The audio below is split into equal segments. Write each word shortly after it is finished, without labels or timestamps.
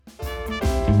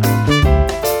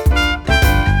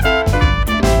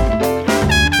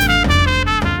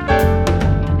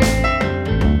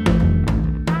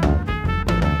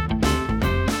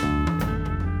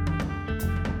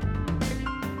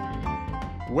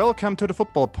Welcome to the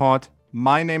Football Pod.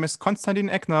 My name is Konstantin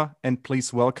Eckner, and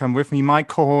please welcome with me my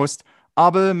co-host,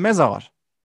 Abel Mezar.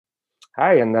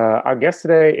 Hi, and our guest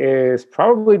today is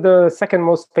probably the second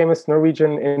most famous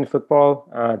Norwegian in football,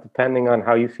 depending on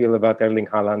how you feel about Erling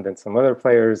Haaland and some other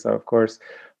players, of course.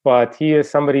 But he is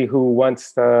somebody who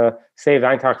once saved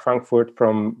Eintracht Frankfurt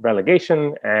from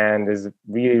relegation and is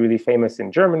really, really famous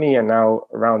in Germany and now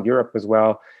around Europe as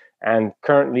well. And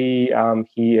currently,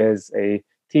 he is a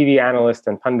TV analyst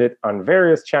and pundit on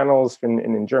various channels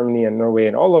in Germany and Norway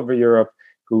and all over Europe,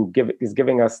 who is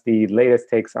giving us the latest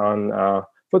takes on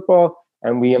football.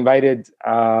 And we invited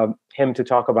him to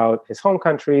talk about his home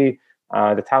country,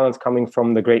 the talents coming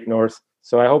from the Great North.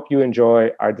 So I hope you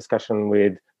enjoy our discussion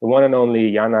with the one and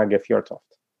only Jan Åge Fjørtoft.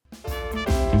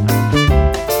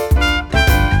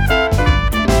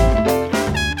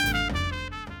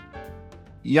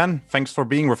 Jan, thanks for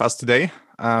being with us today.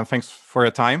 Thanks for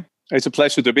your time. It's a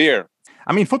pleasure to be here.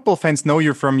 I mean, football fans know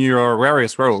you from your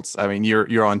various roles. I mean,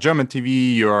 you're on German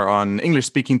TV, you're on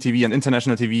English-speaking TV and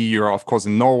international TV. You're, of course,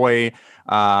 in Norway.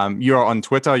 You're on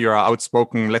Twitter. You're an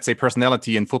outspoken, let's say,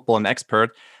 personality in football and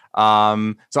expert.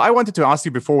 So I wanted to ask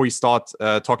you before we start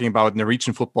talking about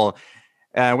Norwegian football.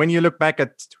 When you look back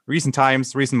at recent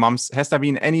times, recent months, has there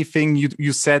been anything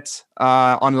you said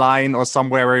online or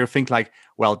somewhere where you think like,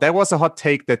 well, there was a hot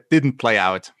take that didn't play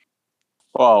out?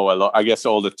 Oh, well, I guess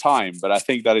all the time, but I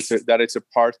think that it's a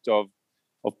part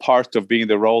of being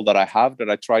the role that I have, that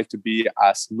I try to be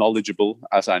as knowledgeable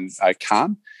as I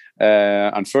can.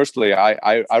 And firstly,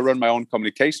 I run my own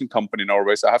communication company in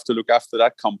Norway, so I have to look after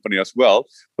that company as well.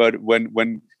 But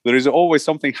when there is always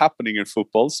something happening in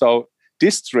football, so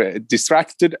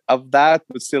distracted of that,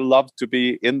 but still love to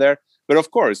be in there. But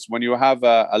of course, when you have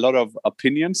a lot of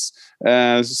opinions,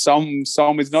 some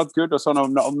is not good or some are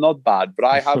not bad. But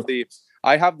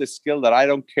I have the skill that I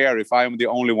don't care if I am the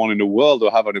only one in the world who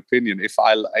have an opinion. If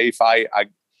I'm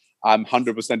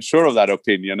 100% sure of that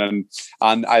opinion,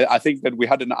 and I think that we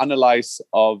had an analysis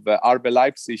of RB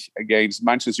Leipzig against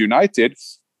Manchester United,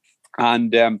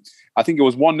 and I think it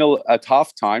was 1-0 at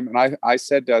halftime, and I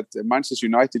said that Manchester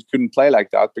United couldn't play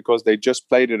like that because they just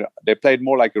played it. They played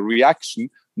more like a reaction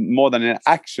more than an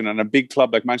action, and a big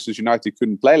club like Manchester United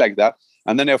couldn't play like that.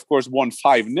 And then they, of course, won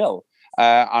 5-0.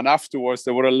 And afterwards,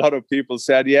 there were a lot of people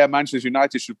said, yeah, Manchester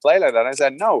United should play like that. I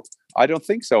said, no, I don't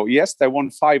think so. Yes, they won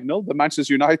 5-0, but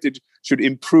Manchester United should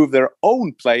improve their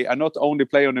own play and not only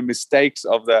play on the mistakes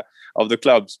of the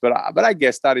clubs. But I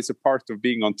guess that is a part of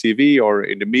being on TV or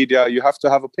in the media. You have to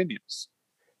have opinions.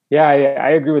 Yeah,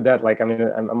 I agree with that. Like, I mean,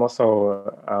 I'm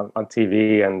also on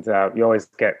TV, and you always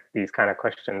get these kind of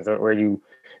questions where you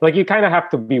kind of have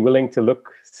to be willing to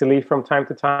look silly from time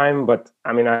to time. But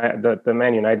I mean, the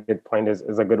Man United point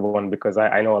is a good one, because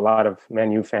I know a lot of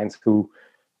Man U fans who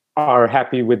are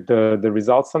happy with the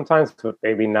results sometimes, but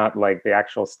maybe not like the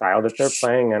actual style that they're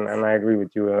playing. And I agree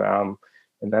with you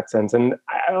in that sense. And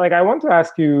I want to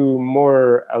ask you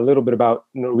a little bit about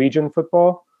Norwegian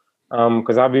football,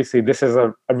 because obviously this is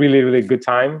a really, really good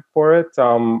time for it.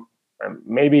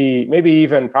 Maybe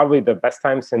even probably the best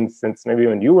time since maybe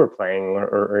when you were playing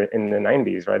or in the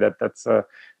 90s, right? That's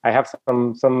I have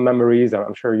some memories.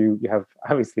 I'm sure you have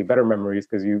obviously better memories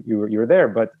because you were there.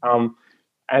 But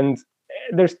and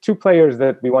there's two players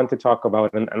that we want to talk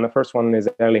about, and the first one is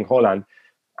Erling Haaland.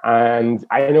 And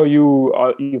I know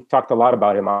you've talked a lot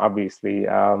about him, obviously.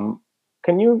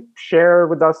 Can you share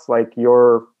with us like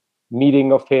your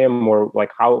meeting of him, or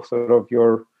like how sort of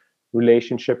your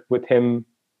relationship with him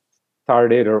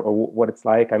started, or what it's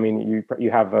like? I mean,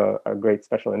 you have a great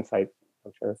special insight,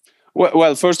 I'm sure.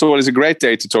 Well, first of all, it's a great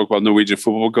day to talk about Norwegian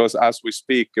football, because as we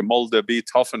speak, Molde beat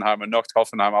Hoffenheim and knocked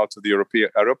Hoffenheim out of the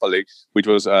Europa League, which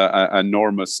was an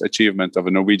enormous achievement of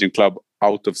a Norwegian club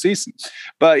out of season.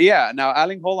 But yeah, now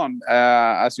Erling Haaland,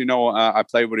 as you know, I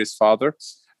play with his father.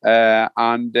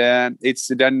 And it's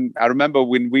then, I remember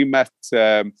when we met,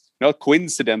 not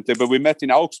coincidentally, but we met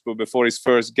in Augsburg before his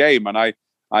first game. And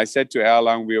I said to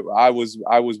Erlang, I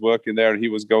was working there, and he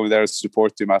was going there to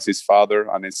support him as his father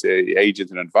and his agent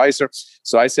and advisor.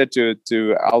 So I said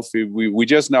to Alfie, we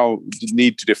just now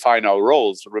need to define our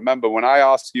roles. Remember, when I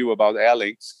asked you about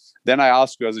Erling, then I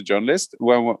asked you as a journalist,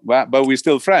 but we're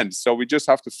still friends. So we just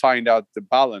have to find out the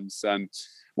balance. And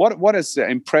what has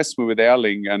impressed me with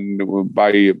Erling, and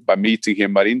by meeting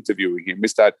him, by interviewing him,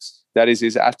 is that is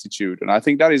his attitude. And I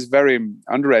think that is very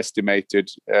underestimated,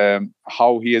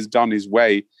 how he has done his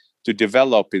way to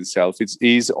develop himself.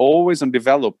 He's always on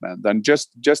development. And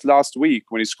just last week,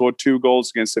 when he scored 2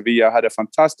 goals against Sevilla, had a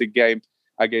fantastic game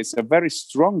against a very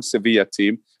strong Sevilla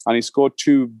team, and he scored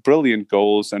 2 brilliant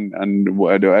goals and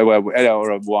one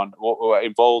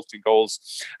involved in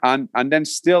goals, and then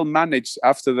still managed,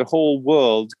 after the whole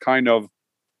world kind of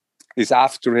is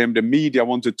after him, the media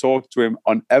want to talk to him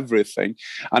on everything,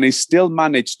 and he still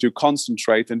managed to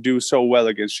concentrate and do so well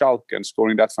against Schalke and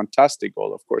scoring that fantastic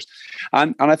goal, of course.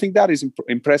 And I think that is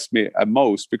impressed me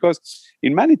most, because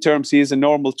in many terms he is a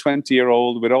normal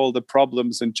 20-year-old with all the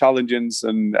problems and challenges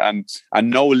and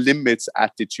no limits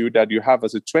attitude that you have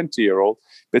as a 20-year-old,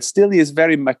 but still he is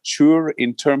very mature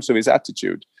in terms of his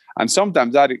attitude. And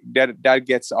sometimes that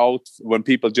gets out when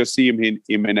people just see him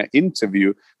in an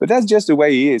interview. But that's just the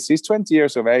way he is. He's 20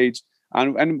 years of age.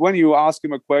 And when you ask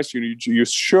him a question, you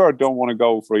sure don't want to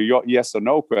go for a yes or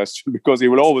no question, because he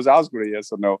will always ask for a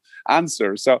yes or no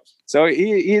answer. So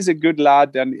he is a good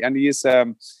lad, and he is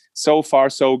so far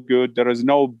so good. There is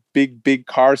no big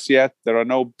cars yet. There are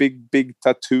no big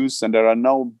tattoos, and there are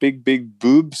no big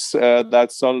boobs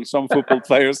that some football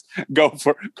players go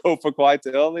for quite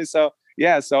early. So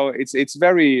yeah, so it's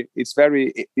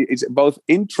both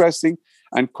interesting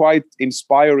and quite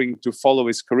inspiring to follow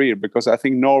his career, because I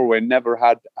think Norway never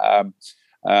had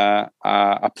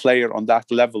a player on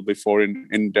that level before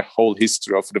in the whole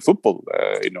history of the football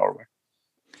in Norway.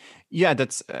 Yeah,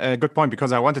 that's a good point,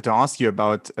 because I wanted to ask you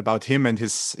about him and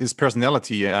his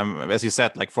personality. As you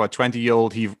said, like for a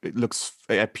 20-year-old, he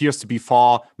appears to be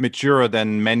far maturer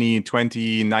than many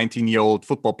 20, 19-year-old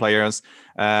football players,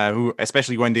 who,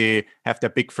 especially when they have their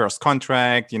big first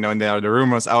contract, and there are the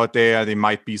rumors out there, they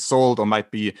might be sold or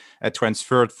might be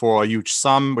transferred for a huge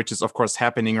sum, which is of course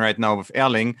happening right now with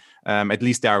Erling. At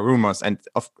least there are rumors, and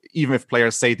even if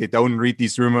players say they don't read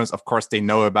these rumors, of course they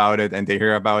know about it and they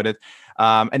hear about it.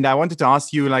 And I wanted to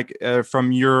ask you,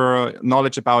 from your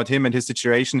knowledge about him and his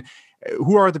situation,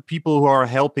 who are the people who are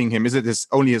helping him? Is it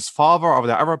only his father, or are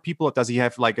there other people? Or does he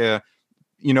have a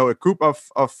group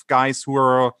of guys who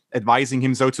are advising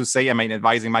him, so to say? I mean,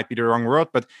 advising might be the wrong word,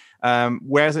 but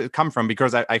where does it come from?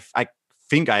 Because I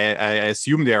think I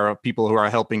assume there are people who are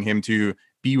helping him to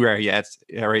be where he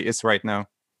is right now.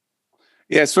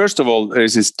 Yes, first of all,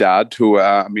 there's his dad, who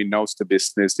knows the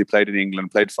business. He played in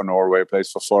England, played for Norway,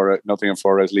 plays for Nottingham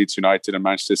Forest, Leeds United, and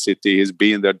Manchester City. He's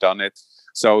been there, done it,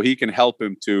 so he can help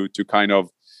him to kind of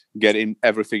get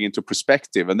everything into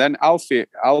perspective. And then Alfie,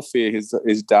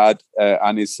 his dad,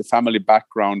 and his family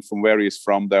background from where he's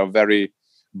from, they are very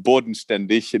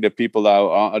bodenständig. The people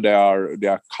they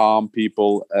are calm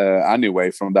people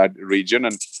anyway from that region,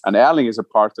 and Erling is a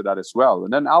part of that as well.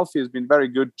 And then Alfie has been very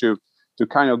good to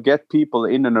kind of get people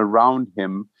in and around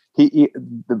him.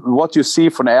 What you see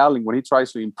from Erling when he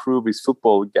tries to improve his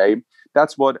football game,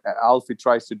 that's what Alfie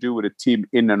tries to do with a team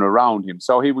in and around him.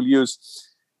 So he will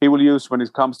use when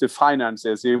it comes to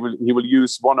finances, he will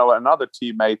use another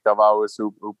teammate of ours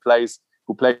who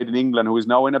played in England, who is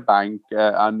now in a bank,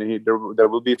 and there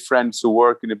will be friends who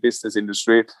work in the business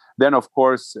industry. Then of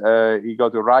course he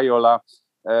got to Raiola,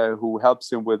 who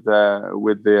helps him with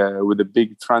the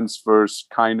big transfers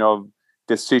kind of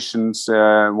decisions,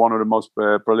 one of the most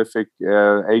prolific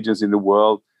agents in the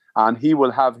world, and he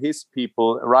will have his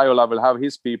people. Raiola will have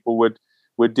his people with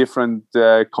different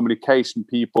communication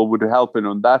people would help him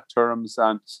on that terms,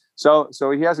 and so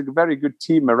he has a very good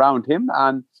team around him,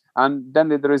 and then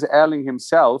there is Erling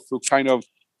himself, who kind of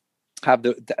have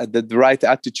the right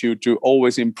attitude to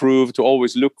always improve, to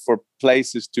always look for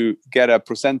places to get a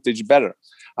percentage better.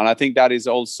 And I think that is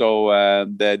also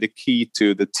the key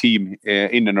to the team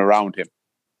in and around him.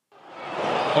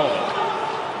 Haaland.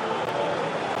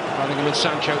 Running him with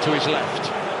Sancho to his left.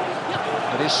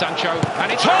 It is Sancho, and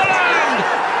it's Haaland!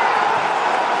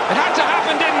 It had to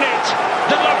happen, didn't it?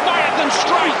 The Leviathan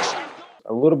strikes!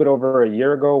 A little bit over a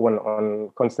year ago, when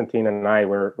Konstantin and I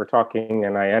were talking,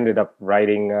 and I ended up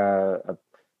writing a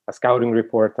scouting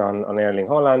report on Erling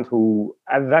Haaland, who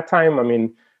at that time,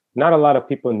 not a lot of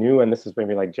people knew, and this is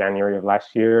maybe like January of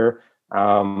last year.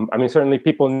 Certainly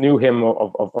people knew him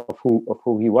of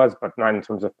who he was, but not in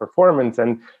terms of performance.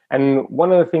 And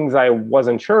one of the things I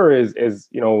wasn't sure is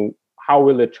how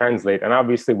will it translate? And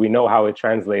obviously we know how it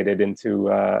translated into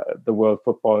the world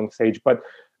footballing stage. But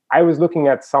I was looking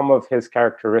at some of his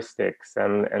characteristics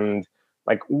and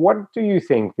like, what do you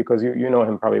think? Because you know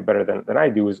him probably better than I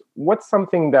do. Is what's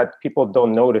something that people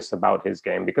don't notice about his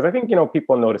game? Because I think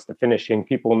people notice the finishing,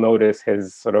 people notice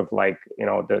his sort of like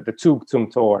the Zug zum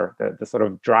Tor, the sort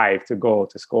of drive to goal,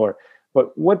 to score.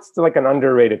 But what's like an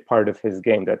underrated part of his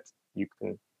game that you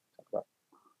can talk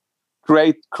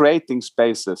about? Creating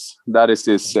spaces. That is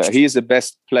his. He is the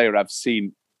best player I've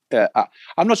seen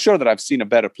I'm not sure that I've seen a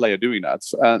better player doing that.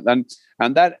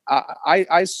 And that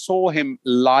I saw him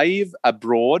live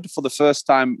abroad for the first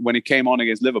time when he came on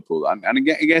against Liverpool. And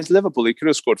against Liverpool, he could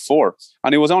have scored 4.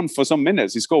 And he was on for some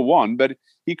minutes. He scored 1, but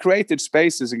he created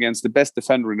spaces against the best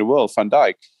defender in the world, Van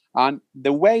Dijk. And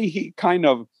the way he kind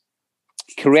of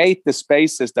create the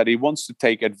spaces that he wants to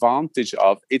take advantage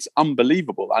of, it's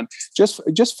unbelievable. And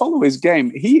just follow his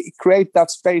game. He creates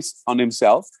that space on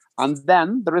himself. And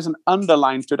then there is an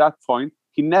underline to that point.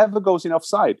 He never goes in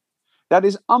offside. That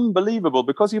is unbelievable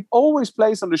because he always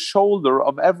plays on the shoulder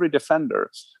of every defender.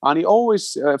 And he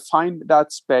always find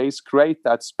that space, create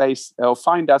that space, or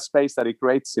find that space that he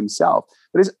creates himself.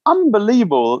 But it's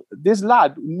unbelievable. This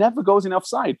lad never goes in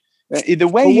offside. The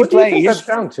way he plays. What do you think that's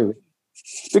down to?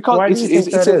 Because why do you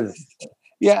think that is?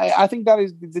 Yeah, I think that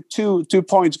is the two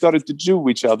points got to do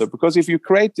with each other. Because if you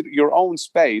create your own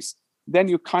space, then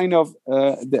you kind of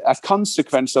a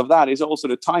consequence of that is also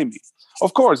the timing.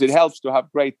 Of course, it helps to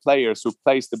have great players who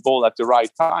place the ball at the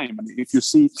right time. And if you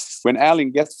see when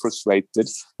Erling gets frustrated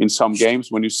in some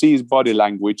games, when you see his body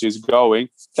language is going,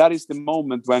 that is the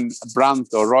moment when Brandt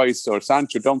or Royce or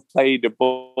Sancho don't play the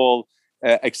ball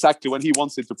exactly when he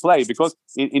wants it to play, because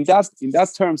in that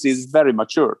terms he's very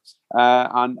mature,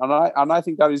 and I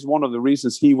think that is one of the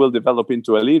reasons he will develop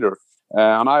into a leader.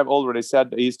 And I've already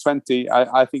said he's 20.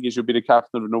 I think he should be the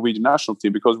captain of the Norwegian national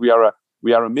team, because we are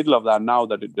in middle of that now,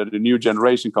 that the new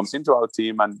generation comes into our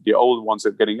team and the old ones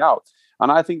are getting out.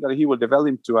 And I think that he will develop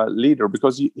into a leader,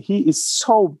 because he is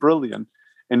so brilliant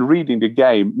in reading the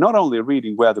game, not only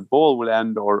reading where the ball will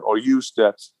end or use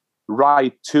the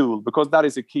right tool, because that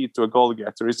is a key to a goal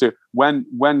getter, is to when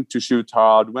to shoot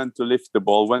hard, when to lift the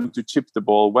ball, when to chip the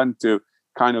ball, when to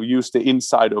kind of use the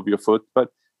inside of your foot.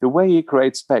 But the way he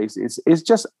creates space is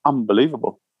just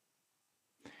unbelievable.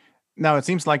 Now, it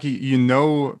seems like you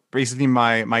know basically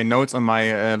my notes on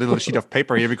my little sheet of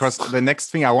paper here, because the next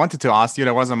thing I wanted to ask you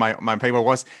that was on my paper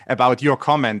was about your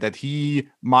comment that he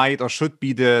might or should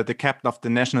be the captain of the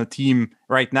national team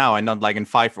right now, and not like in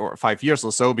 5 years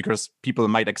or so, because people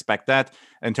might expect that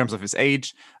in terms of his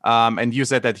age. And you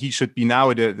said that he should be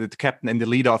now the captain and the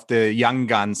leader of the young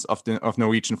guns of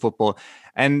Norwegian football.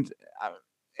 And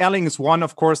Erling is one,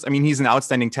 of course. I mean, he's an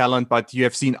outstanding talent, but you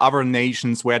have seen other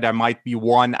nations where there might be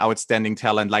one outstanding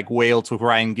talent, like Wales with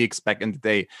Ryan Giggs back in the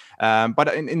day.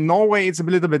 But in Norway, it's a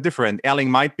little bit different.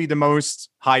 Erling might be the most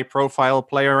high-profile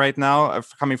player right now,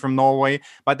 coming from Norway,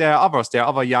 but there are others. There are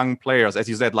other young players, as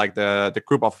you said, like the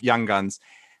group of young guns.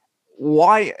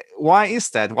 Why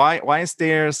is that? Why is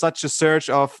there such a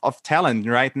surge of talent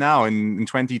right now in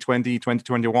 2020,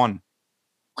 2021?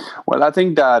 Well, I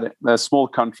think that small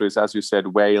countries, as you said,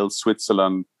 Wales,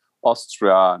 Switzerland,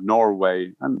 Austria,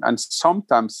 Norway, and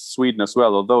sometimes Sweden as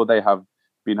well, although they have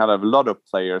had a lot of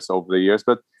players over the years,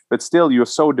 but still you're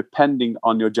so depending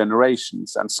on your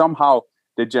generations, and somehow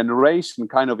the generation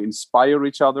kind of inspire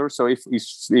each other. So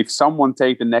if someone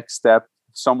take the next step,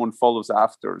 someone follows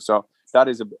after. So that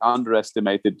is an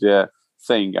underestimated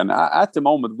thing. And at the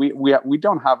moment, we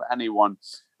don't have anyone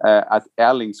at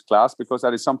Erling's class, because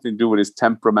that is something to do with his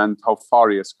temperament, how far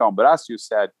he has come. But as you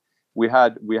said, we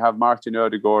have Martin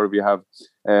Ødegaard, we have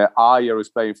Ayer, who's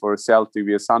playing for Celtic,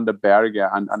 we have Sander Berge,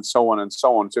 and so on and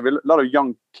so on. So we have a lot of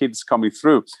young kids coming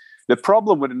through. The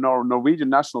problem with the Norwegian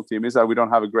national team is that we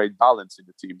don't have a great balance in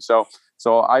the team.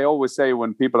 So I always say,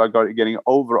 when people are getting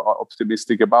over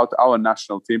optimistic about our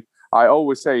national team, I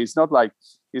always say it's not like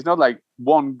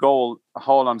one goal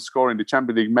Haaland scoring the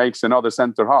Champions League makes another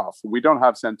centre half. We don't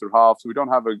have centre halves. We don't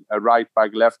have a right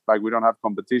back, left back. We don't have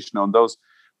competition on those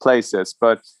places.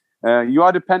 But you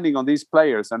are depending on these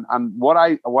players. And what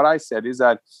I said is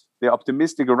that they're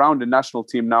optimistic around the national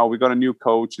team now. We got a new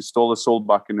coach, Ståle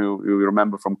Solbakken, who you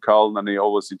remember from Köln, and he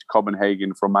always in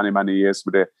Copenhagen for many, many years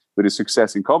with his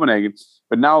success in Copenhagen.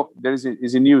 But now there is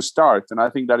a new start, and I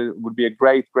think that it would be a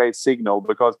great, great signal,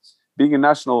 because being a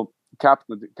national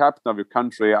captain of your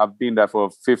country, I've been there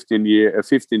for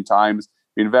 15 times,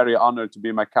 been very honored to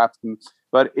be my captain.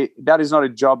 But that is not a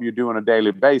job you do on a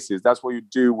daily basis. That's what you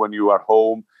do when you are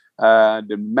home.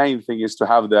 The main thing is to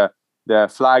have the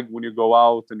flag when you go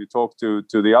out and you talk to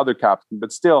the other captain.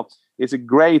 But still, it's a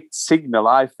great signal,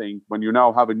 I think, when you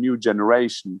now have a new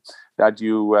generation, that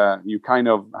you kind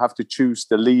of have to choose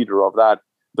the leader of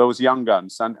those young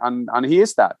guns. And he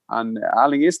is that. And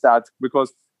Erling is that,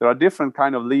 because there are different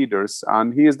kind of leaders,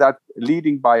 and he is that,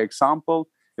 leading by example,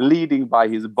 leading by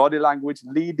his body language,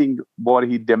 leading what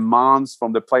he demands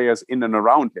from the players in and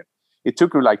around him. It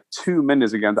took him like 2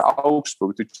 minutes against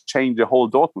Augsburg to change the whole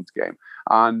Dortmund game,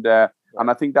 and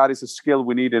I think that is a skill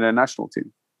we need in a national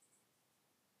team.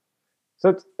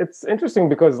 So it's interesting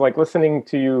because, like, listening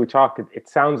to you talk, it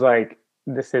sounds like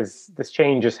this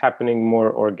change is happening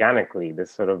more organically,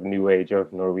 this sort of new age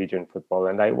of Norwegian football.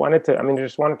 And I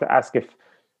just wanted to ask if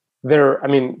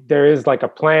there is like a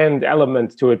planned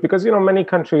element to it, because, many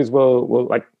countries will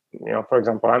like, for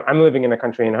example, I'm living in a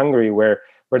country in Hungary where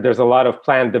there's a lot of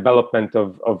planned development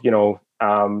of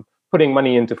putting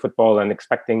money into football and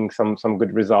expecting some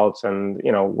good results, and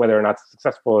whether or not it's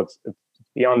successful, it's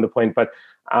beyond the point. But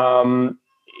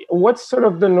what's sort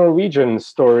of the Norwegian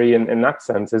story in that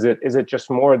sense? Is it just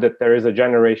more that there is a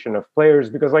generation of players?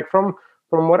 Because, like, from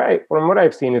what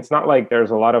I've seen, it's not like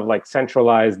there's a lot of like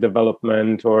centralized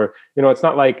development, or it's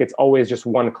not like it's always just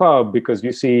one club, because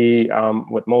you see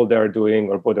what Molde are doing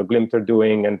or Bodo Glimt are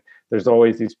doing, and there's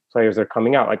always these players that are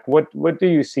coming out. Like, what do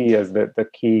you see as the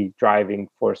key driving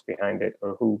force behind it,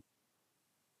 or who?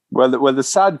 Well, the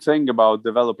sad thing about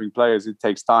developing players, it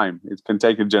takes time. It can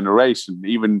take a generation.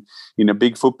 Even in a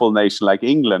big football nation like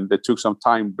England, it took some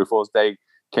time before they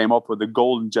came up with the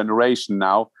golden generation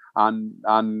now. And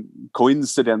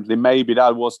coincidentally, maybe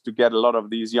that was to get a lot of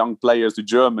these young players to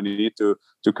Germany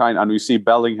and we see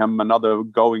Bellingham and other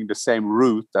going the same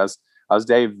route as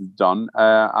they've done.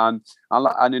 And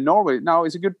in Norway now,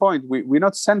 it's a good point. We're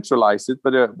not centralized it,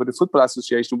 but the football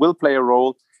association will play a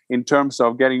role in terms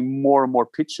of getting more and more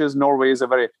pitches. Norway is a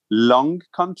very long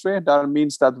country. That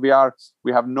means that we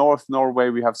have North Norway,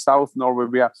 we have South Norway,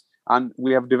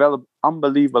 we have developed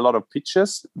unbelievable lot of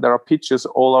pitches. There are pitches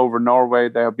all over Norway.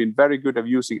 They have been very good at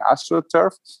using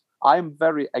AstroTurf. I'm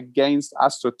very against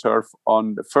AstroTurf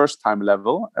on the first time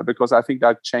level, because I think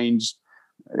that changed.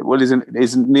 Well,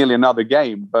 isn't nearly another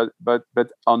game, but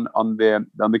on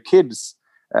the kids,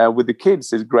 with the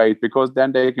kids is great, because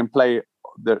then they can play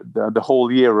the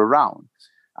whole year around.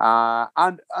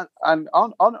 And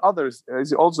on others,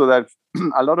 is also that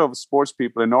a lot of sports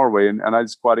people in Norway, and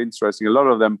it's quite interesting, a lot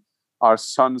of them are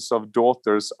sons of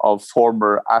daughters of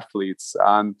former athletes,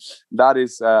 and that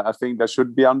is a thing that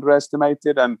should be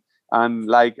underestimated. And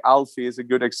like Alfie is a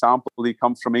good example. He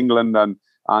comes from England,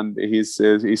 and his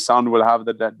son will have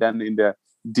that then in the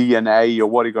DNA or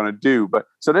what he's going to do. But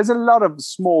so there's a lot of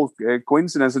small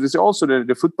coincidences. There's also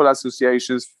the football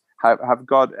associations have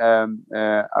got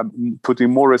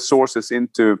putting more resources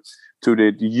into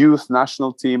the youth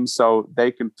national team, so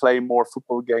they can play more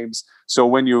football games. So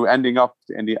when you're ending up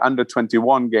in the under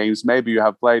 21 games, maybe you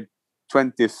have played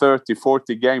 20, 30,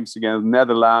 40 games against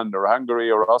Netherlands or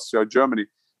Hungary or Austria or Germany,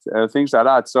 things like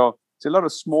that. So it's a lot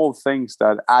of small things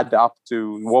that add up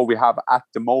to what we have at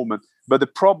the moment. But the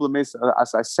problem is,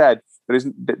 as I said,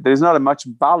 there's not a much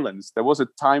balance. There was a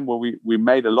time where we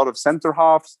made a lot of center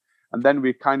halves, and then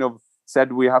we kind of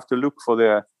said we have to look for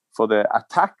the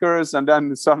attackers, and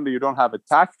then suddenly you don't have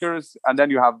attackers, and then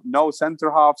you have no center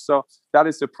half. So that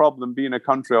is the problem, being a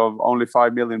country of only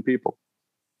 5 million people.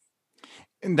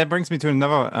 And that brings me to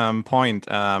another point.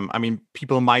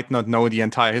 People might not know the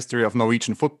entire history of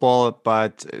Norwegian football,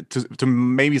 but to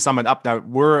maybe sum it up, there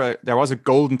was a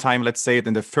golden time, let's say,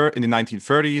 in the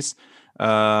 1930s.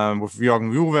 With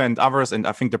Jørgen Juve and others, and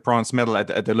I think the bronze medal at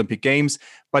the Olympic Games.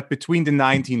 But between the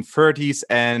 1930s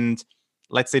and,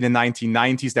 let's say, the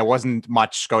 1990s, there wasn't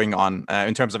much going on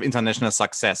in terms of international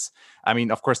success. I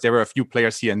mean, of course, there were a few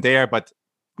players here and there, but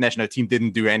national team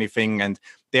didn't do anything. And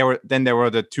there were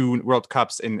the two World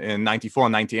Cups in 94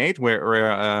 and 98,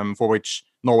 where for which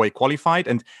Norway qualified.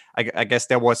 And I guess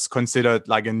that was considered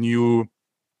like a new,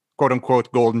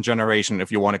 quote-unquote, golden generation,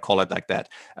 if you want to call it like that.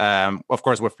 Of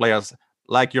course, with players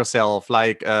like yourself,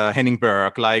 like Henning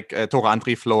Berg, like Tore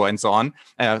André Flo, and so on.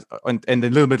 And a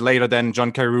little bit later, then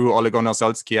John Carew, Ole Gunnar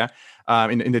Solskjaer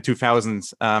in the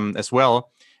 2000s as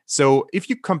well. So if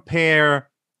you compare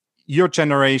your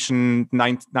generation,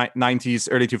 90s,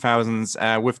 early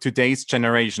 2000s, with today's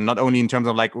generation, not only in terms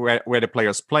of like where the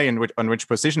players play and on which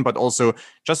position, but also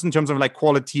just in terms of like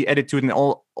quality, attitude, and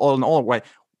all in all,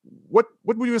 what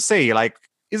would you say? Like,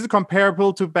 is it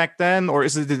comparable to back then, or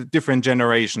is it a different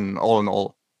generation all in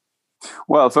all?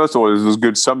 Well, first of all, it was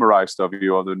good summarized of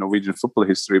you of the Norwegian football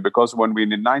history, because when we in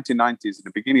the 1990s, in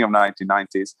the beginning of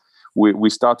 1990s, we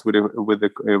start with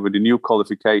the new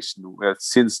qualification.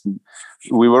 Since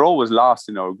we were always last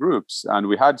in our groups, and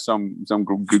we had some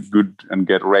good and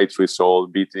get great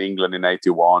result, beating England in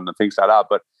 '81 and things like that,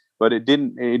 but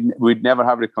we'd never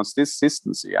have the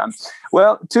consistency. And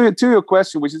well, to your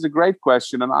question, which is a great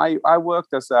question, and I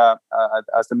worked as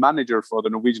the manager for the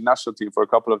Norwegian national team for a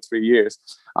couple of 3 years,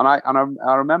 and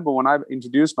I remember when I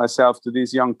introduced myself to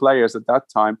these young players at that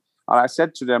time, and I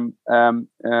said to them,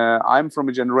 I'm from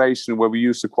a generation where we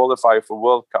used to qualify for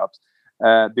World Cups.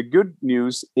 The good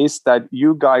news is that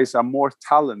you guys are more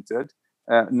talented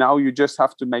Now you just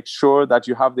have to make sure that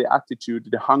you have the attitude,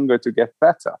 the hunger to get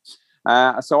better.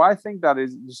 So I think that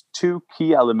is two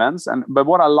key elements. But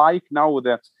what I like now with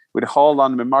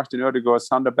Haaland, with Martin Ødegaard,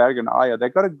 Sander Berge, and Aya, they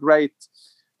got a great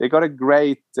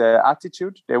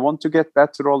attitude. They want to get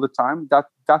better all the time.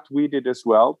 That we did as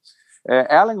well.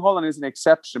 Erling Haaland is an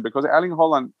exception because Erling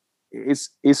Haaland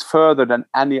is further than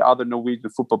any other Norwegian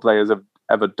football players have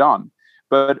ever done.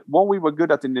 But what we were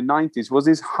good at in the 90s was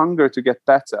this hunger to get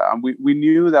better. And we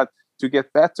knew that to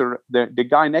get better, the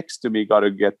guy next to me got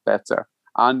to get better.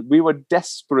 And we were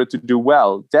desperate to do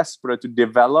well, desperate to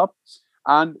develop.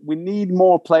 And we need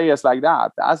more players like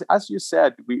that. As you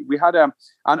said, we had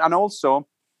and also,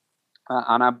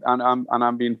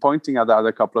 I've been pointing at that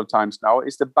a couple of times now,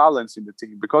 is the balance in the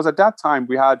team. Because at that time,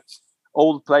 we had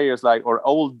older players like Rune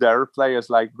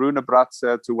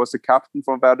Bratseth, who was the captain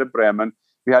from Werder Bremen.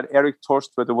 We had Erik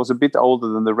Torstvedt, who was a bit older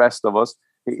than the rest of us.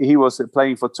 He was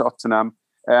playing for Tottenham.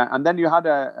 And then you had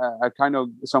a kind of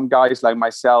some guys like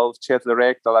myself, Kjetil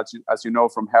Rekdal, as you know,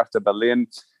 from Hertha Berlin,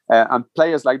 and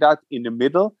players like that in the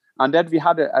middle. And then we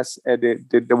had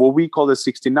what we call the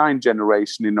 69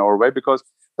 generation in Norway, because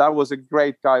that was a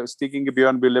great guy, Stig Inge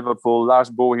Bjørnby, Liverpool, Lars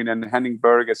Bohin and Henning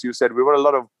Berg. As you said, we were a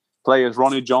lot of players,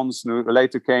 Ronnie Johnson, who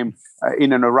later came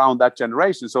in and around that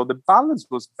generation. So the balance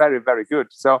was very, very good.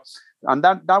 So, and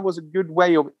that was a good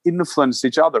way of influence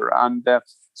each other. And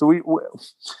so we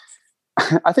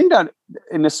I think that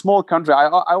in a small country, I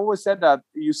always said that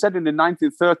you said in the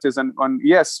 1930s, and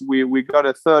yes, we got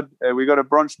a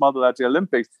bronze medal at the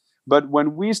Olympics. But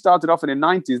when we started off in the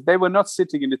 90s, they were not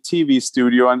sitting in the TV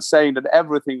studio and saying that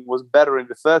everything was better in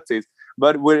the 30s.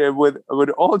 But with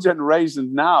all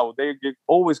generations now, they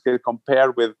always get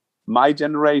compared with my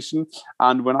generation.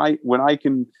 And when I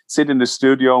can sit in the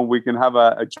studio and we can have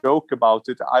a joke about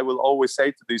it, I will always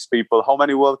say to these people, how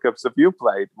many World Cups have you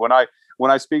played? When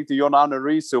I speak to Jan Åge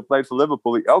Fjørtoft, who played for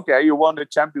Liverpool, okay, you won the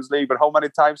Champions League, but how many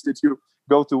times did you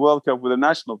go to World Cup with the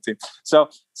national team? So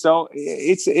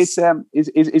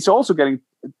it's also getting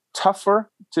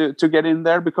tougher to get in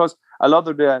there, because a lot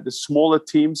of the smaller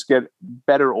teams get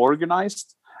better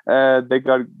organized.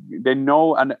 They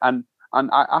know, and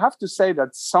I have to say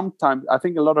that sometimes I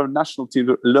think a lot of national teams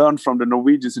learned from the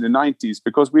Norwegians in the 90s,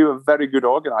 because we were very good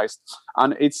organized.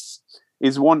 And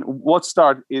what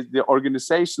start is the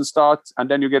organization start and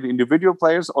then you get individual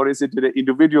players, or is it the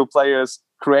individual players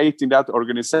creating that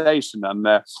organization? And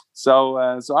so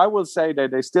I will say that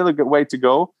there's still a good way to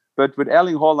go. But with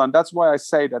Erling Haaland, that's why I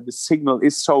say that the signal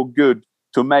is so good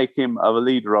to make him a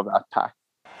leader of that pack.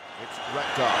 It's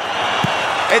Rekdal.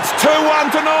 It's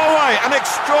 2-1 to Norway, an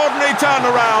extraordinary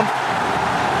turnaround.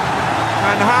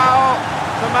 And how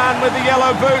the man with the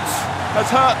yellow boots has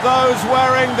hurt those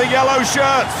wearing the yellow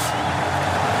shirts.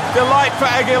 Delight for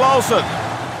Egil Olsen.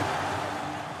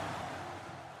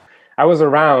 I was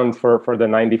around for the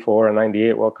 94 and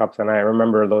 98 World Cups, and I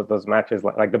remember those matches,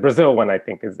 like the Brazil one, I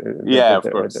think is of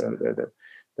course.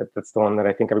 That's the one that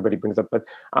I think everybody brings up. But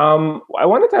I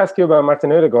wanted to ask you about Martin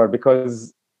Ødegaard,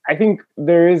 because I think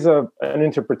there is an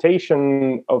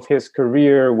interpretation of his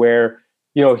career where,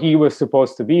 you know, he was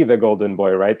supposed to be the golden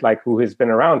boy, right? Like, who has been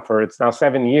around for, it's now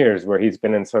 7 years where he's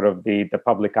been in sort of the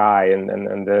public eye and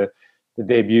the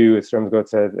debut at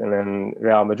Strømsgodset and then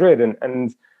Real Madrid.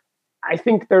 And I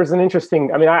think there's an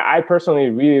interesting, I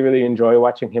personally really, really enjoy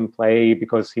watching him play,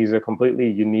 because he's a completely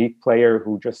unique player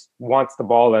who just wants the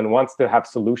ball and wants to have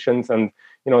solutions. And,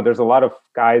 you know, there's a lot of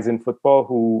guys in football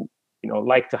who, you know,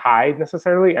 like to hide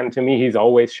necessarily. And to me, he's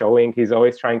always showing, he's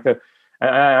always trying to,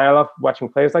 and I love watching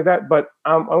players like that. But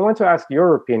I want to ask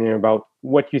your opinion about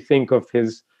what you think of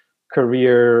his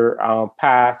career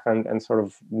path and sort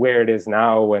of where it is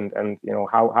now, and you know,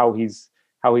 how he's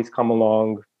come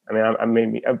along. I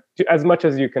mean, as much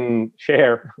as you can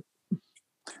share.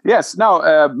 Yes.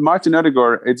 Now, Martin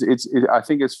Ødegaard. I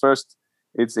think it's first.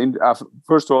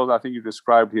 First of all, I think you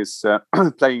described his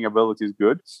playing ability is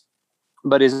good,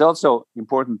 but it's also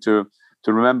important to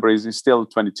remember he's still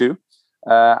 22,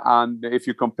 and if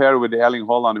you compare with Erling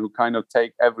Haaland, who kind of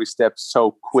take every step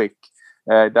so quick,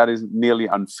 that is nearly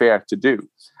unfair to do.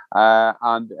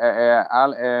 And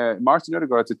Martin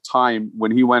Ødegaard, at the time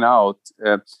when he went out,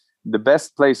 the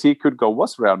best place he could go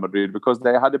was Real Madrid, because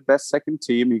they had the best second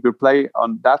team. He could play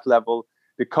on that level.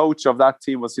 The coach of that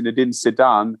team was Zinedine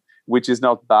Zidane, which is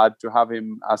not bad to have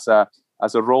him as a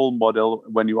role model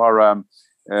when you are a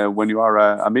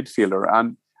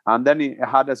midfielder. And then he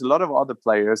had as a lot of other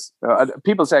players.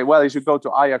 People say, well, he should go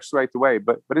to Ajax straight away,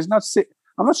 but it's not.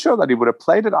 I'm not sure that he would have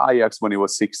played at Ajax when he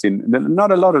was 16.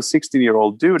 Not a lot of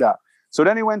 16-year-olds do that. So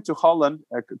then he went to Holland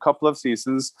a couple of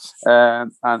seasons,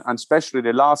 and especially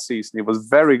the last season, he was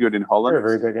very good in Holland.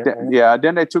 Very good,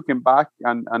 Then they took him back,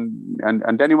 and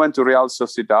then he went to Real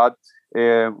Sociedad.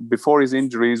 Before his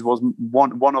injuries, was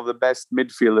one of the best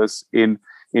midfielders in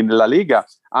La Liga.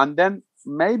 And then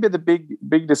maybe the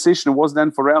big decision was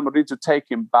then for Real Madrid to take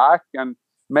him back, and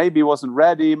maybe he wasn't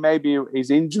ready. Maybe his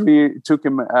injury took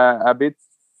him a bit.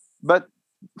 But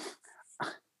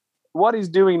what he's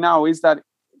doing now is that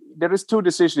there is two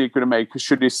decisions he could make.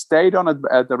 Should he stay on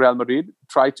at the Real Madrid,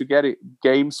 try to get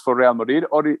games for Real Madrid,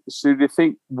 or should he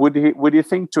think? Would he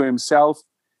think to himself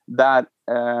that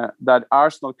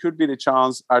Arsenal could be the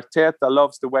chance? Arteta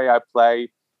loves the way I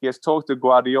play. He has talked to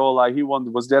Guardiola. He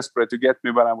was desperate to get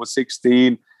me when I was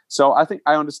 16. So I think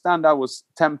I understand that was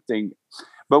tempting.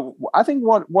 But I think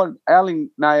what Martin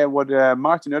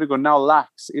Ødegaard now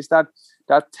lacks is that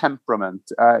temperament.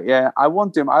 I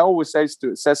want him. I always says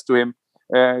to him,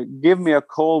 give me a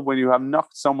call when you have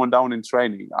knocked someone down in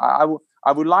training.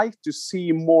 I would like to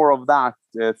see more of that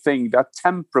thing, that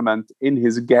temperament in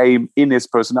his game, in his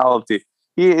personality.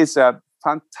 He is a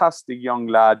fantastic young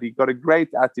lad. He got a great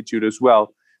attitude as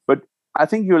well. But I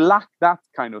think you lack that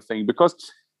kind of thing, because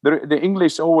the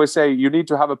English always say you need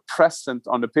to have a present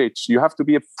on the pitch. You have to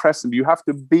be a present. You have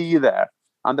to be there.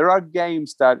 And there are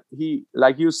games that he,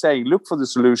 like you saying, look for the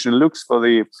solution, looks for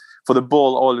the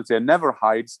ball all the time, never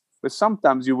hides. But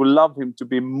sometimes you will love him to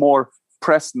be more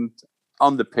present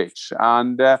on the pitch.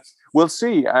 And we'll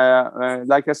see.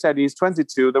 Like I said, he's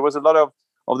 22. There was a lot of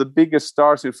the biggest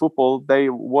stars in football. They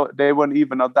weren't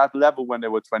even at that level when they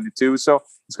were 22. So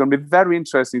it's going to be very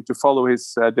interesting to follow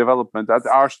his development at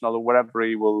Arsenal or wherever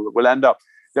he will end up.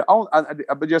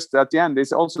 But just at the end, they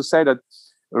also say that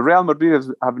Real Madrid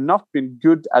have not been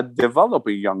good at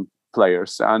developing young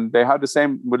players, and they have the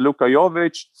same with Luka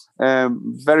Jovic,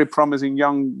 very promising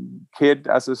young kid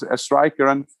as a striker,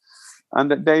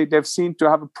 and they've seemed to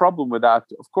have a problem with that.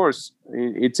 Of course,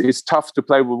 it's tough to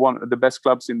play with one of the best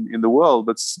clubs in the world,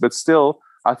 but still,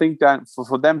 I think that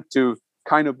for them to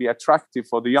kind of be attractive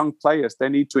for the young players, they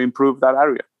need to improve that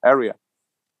area.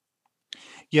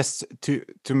 Yes, to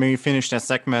maybe finish that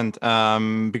segment,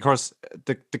 because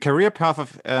the career path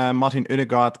of Martin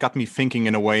Ødegaard got me thinking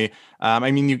in a way.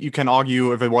 I mean, you can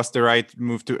argue if it was the right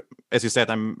move to, as you said,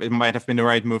 it might have been the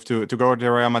right move to go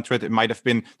to Real Madrid. It might have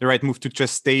been the right move to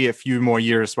just stay a few more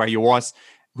years where he was.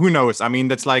 Who knows? I mean,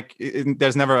 that's like,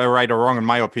 there's never a right or wrong in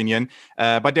my opinion.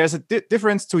 But there's a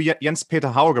difference to Jens Petter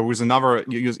Hauge, who's another,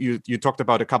 you talked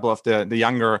about a couple of the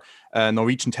younger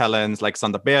Norwegian talents like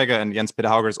Sander Berge, and Jens Petter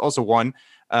Hauge is also one.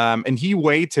 And he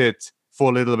waited for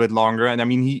a little bit longer. And I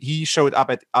mean, he showed up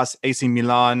at AC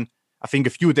Milan, I think a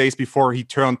few days before he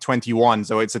turned 21.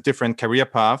 So it's a different career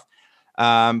path.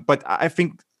 But I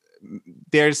think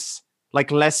there's like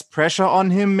less pressure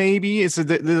on him, maybe.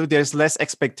 There's less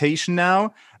expectation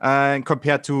now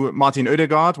compared to Martin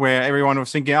Ødegaard, where everyone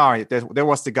was thinking, there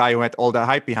was the guy who had all the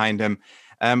hype behind him.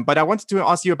 But I wanted to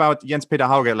ask you about Jens Petter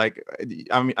Hauge. Like,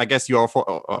 I mean, I guess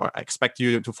I expect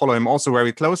you to follow him also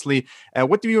very closely.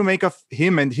 What do you make of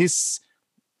him and his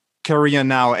career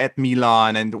now at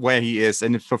Milan and where he is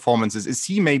and his performances? Is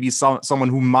he maybe someone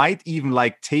who might even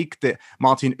like take the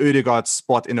Martin Ødegaard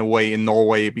spot in a way in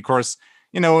Norway? Because,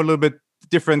 a little bit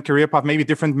different career path, maybe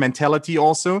different mentality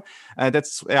also.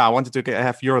 I wanted to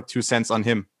have your 2 cents on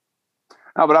him.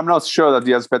 No, but I'm not sure that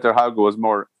Jens Petter Hauge was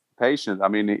more patient. I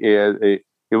mean,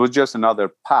 it was just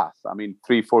another path. I mean,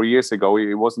 3-4 years ago,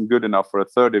 he wasn't good enough for a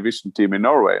third division team in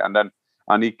Norway.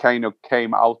 And he kind of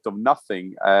came out of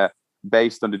nothing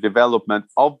based on the development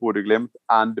of Bodø/Glimt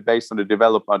and based on the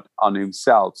development on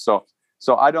himself. So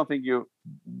I don't think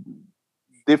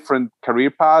different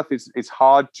career path. It's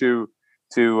hard to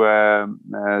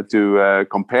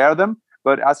compare them.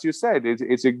 But as you said,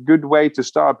 it's a good way to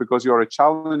start because you're a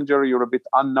challenger. You're a bit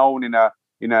unknown in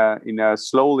a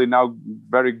slowly now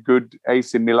very good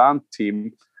AC Milan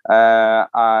team.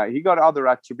 He got other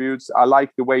attributes. I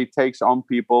like the way he takes on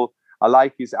people. I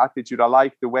like his attitude. I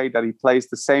like the way that he plays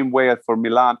the same way for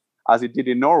Milan as he did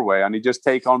in Norway, and he just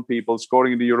take on people,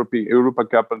 scoring in the Europa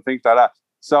Cup and things like that.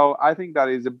 So I think that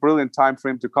is a brilliant time for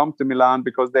him to come to Milan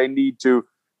because they need to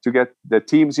get the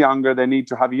teams younger. They need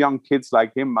to have young kids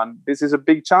like him, and this is a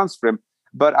big chance for him.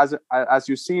 But as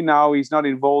you see now, he's not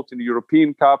involved in the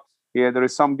European Cup. Yeah, there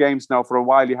is some games now for a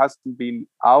while. He hasn't been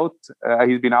out.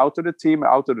 He's been out of the team,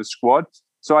 out of the squad.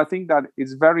 So I think that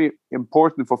it's very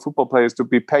important for football players to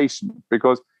be patient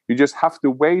because you just have to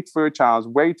wait for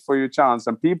your chance,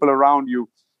 and people around you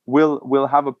will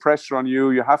have a pressure on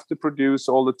you. You have to produce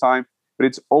all the time, but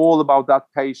it's all about that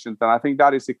patience. And I think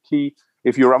that is the key.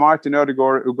 If you're a Martin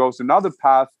Ødegaard who goes another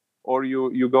path, or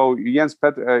you go Jens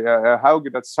Petter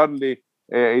Hauge that suddenly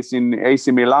is in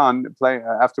AC Milan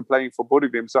after playing for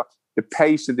Bundesliga. So the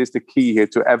patience is the key here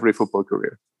to every football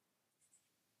career.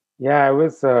 Yeah, I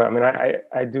was.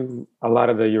 I do a lot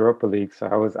of the Europa League, so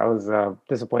I was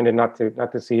disappointed not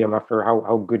to see him after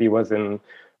how good he was in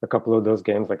a couple of those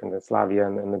games, like in the Slavia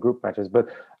and the group matches. But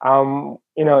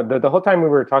the whole time we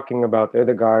were talking about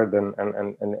Ødegaard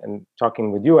and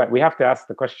talking with you, we have to ask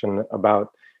the question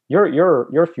about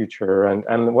your future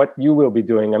and what you will be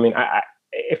doing. I mean,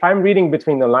 if I'm reading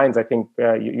between the lines, I think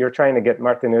you're trying to get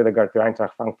Martin Ødegaard to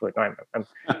Eintracht Frankfurt. No,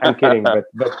 I'm kidding, but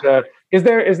is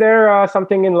there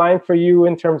something in line for you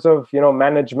in terms of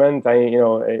management?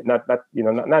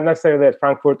 Not necessarily at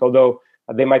Frankfurt, although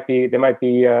they might be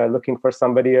looking for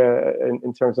somebody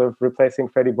in terms of replacing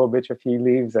Freddy Bobic if he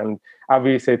leaves. And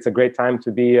obviously, it's a great time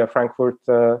to be a Frankfurt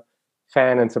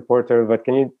fan and supporter. But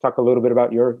can you talk a little bit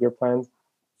about your plans?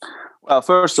 Well,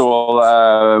 first of all,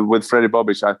 with Freddy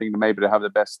Bobic, I think maybe they have the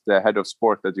best head of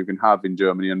sport that you can have in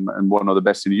Germany and one of the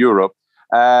best in Europe.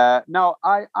 Now,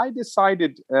 I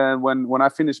decided when I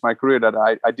finished my career that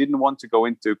I didn't want to go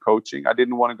into coaching. I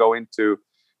didn't want to go into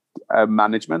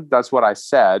management. That's what I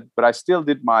said. But I still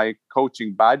did my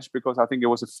coaching badge because I think it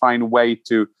was a fine way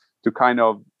to kind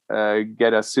of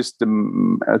get a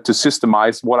system to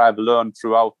systemize what I've learned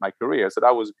throughout my career. So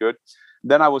that was good.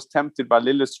 Then I was tempted by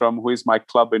Lillestrøm, who is my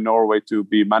club in Norway, to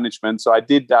be management. So I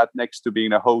did that next to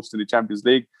being a host in the Champions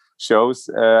League shows,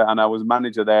 and I was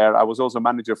manager there. I was also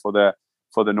manager for the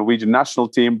Norwegian national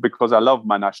team because I love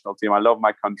my national team. I love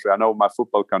my country. I know my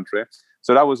football country.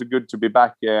 So that was good to be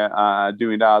back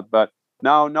doing that. But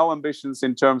now, no ambitions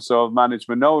in terms of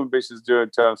management, no ambitions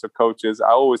in terms of coaches. I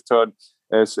always turn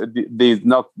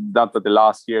not that the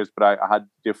last years, but I had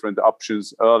different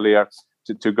options earlier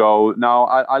to go. Now,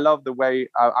 I love the way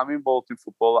I'm involved in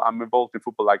football. I'm involved in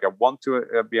football like I want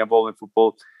to be involved in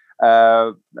football.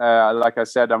 Like I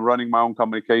said, I'm running my own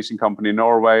communication company in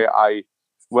Norway.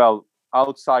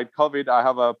 Outside COVID, I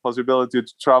have a possibility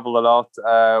to travel a lot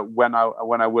when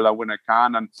I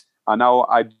can. And now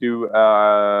I do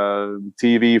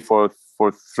TV for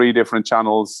 3 different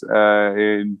channels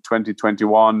in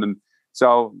 2021. And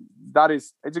so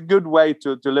it's a good way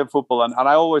to live football. And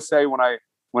I always say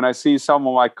when I see some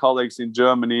of my colleagues in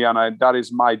Germany, and that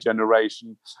is my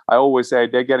generation, I always say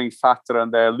they're getting fatter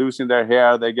and they're losing their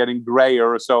hair, they're getting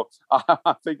grayer. So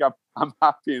I think I'm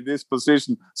happy in this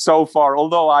position so far,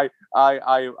 although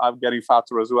I'm getting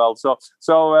fatter as well. So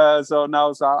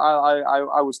now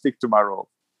I will stick to my role.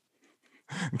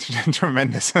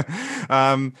 Tremendous.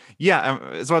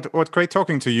 It's what great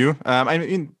talking to you. I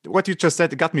mean, what you just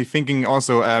said got me thinking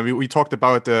also. We talked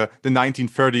about the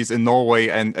 1930s in Norway,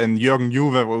 and Jürgen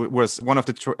Juve was one of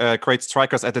the great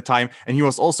strikers at the time, and he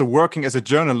was also working as a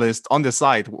journalist on the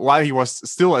side while he was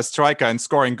still a striker and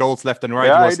scoring goals left and right.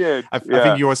 Yeah, he did. I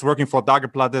think he was working for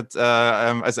Dagbladet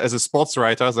as a sports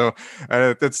writer. So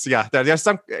there's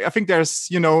some. I think there's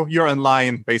you're in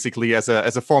line basically as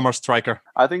a former striker.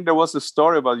 I think there was a story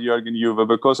about Jürgen Juve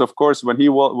because, of course, when he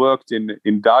worked in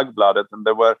Dagbladet, and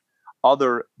there were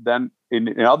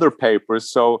in other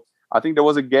papers. So I think there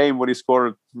was a game when he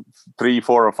scored 3,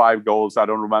 4, or 5 goals. I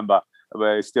don't remember.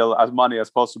 But still, as many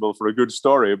as possible for a good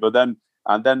story. But then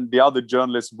the other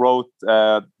journalists wrote,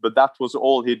 but that was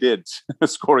all he did,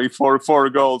 scoring 4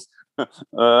 goals.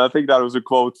 I think that was a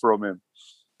quote from him.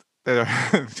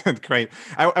 Great.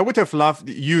 I would have loved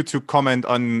you to comment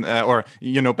on,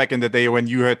 back in the day when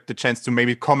you had the chance to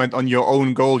maybe comment on your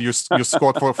own goal you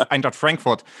scored for Eintracht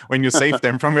Frankfurt when you saved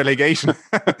them from relegation.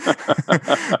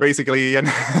 Basically, at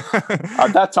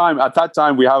that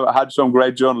time we had some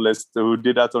great journalists who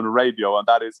did that on the radio, and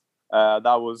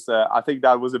I think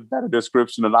that was a better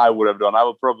description than I would have done. I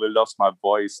would probably lost my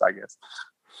voice, I guess.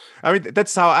 I mean,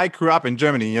 that's how I grew up in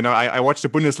Germany. I watched the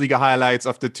Bundesliga highlights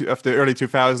of the early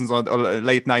 2000s or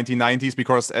late 1990s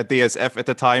because at DSF at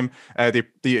the time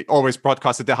they always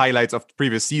broadcasted the highlights of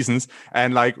previous seasons,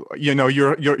 and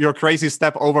your crazy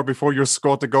step over before you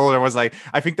scored the goal. I was like,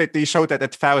 I think that they showed that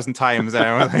 1,000 times.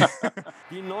 Die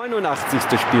 89.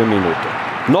 Spielminute.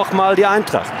 Nochmal die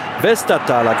Eintracht.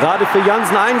 Westerthaler gerade für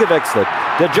Jansen eingewechselt.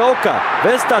 Der Joker.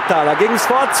 Westerthaler gegen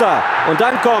Sforza. Und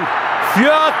dann kommt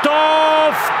Fjørtoft!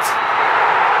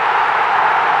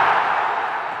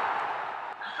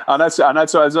 And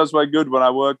that's why good when I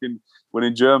work in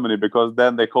Germany, because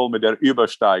then they call me der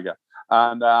Übersteiger,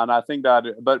 and I think that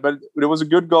but it was a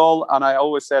good goal, and I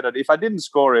always said that if I didn't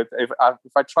score it, if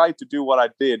I tried to do what I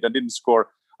did and didn't score,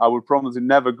 I would probably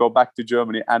never go back to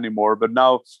Germany anymore. But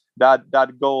now that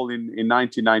goal in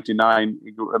 1999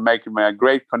 making me a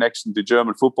great connection to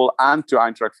German football and to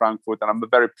Eintracht Frankfurt, and I'm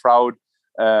very proud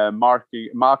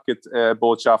market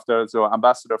botschafter, so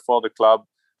ambassador for the club,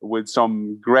 with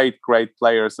some great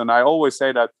players. And I always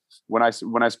say that when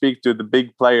I speak to the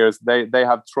big players, they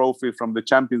have trophy from the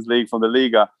Champions League, from the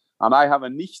Liga, and I have a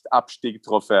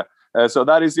Nicht-Abstieg-Trophäe. So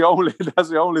that's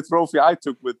the only trophy I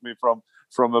took with me from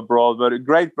abroad. But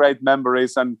great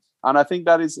memories, and I think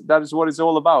that is what it's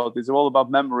all about. It's all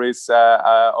about memories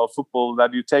of football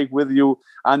that you take with you,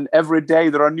 and every day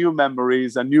there are new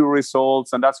memories and new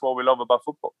results, and that's what we love about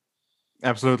football.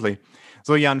 Absolutely.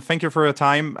 So Jan, thank you for your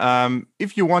time.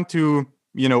 If you want to,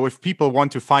 if people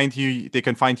want to find you, they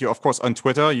can find you, of course, on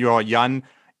Twitter. You are Jan.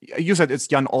 You said it's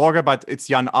Jan Åge, but it's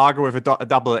Jan Åge with a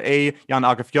double A. Jan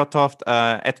Åge Fjørtoft,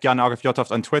 at Jan Åge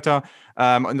Fjørtoft on Twitter.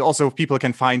 And also people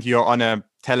can find you on a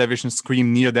television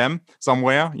screen near them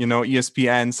somewhere.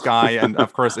 ESPN, Sky, and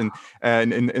of course in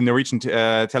Norwegian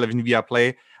television via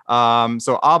Play.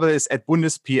 So Abel is at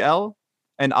BundesPL,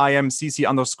 and I am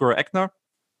CC_Ekner.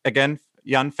 Again,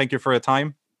 Jan, thank you for your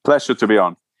time. Pleasure to be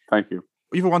on. Thank you.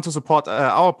 If you want to support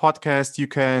our podcast, you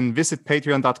can visit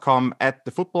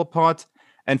patreon.com@thefootballpod.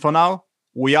 And for now,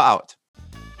 we are out.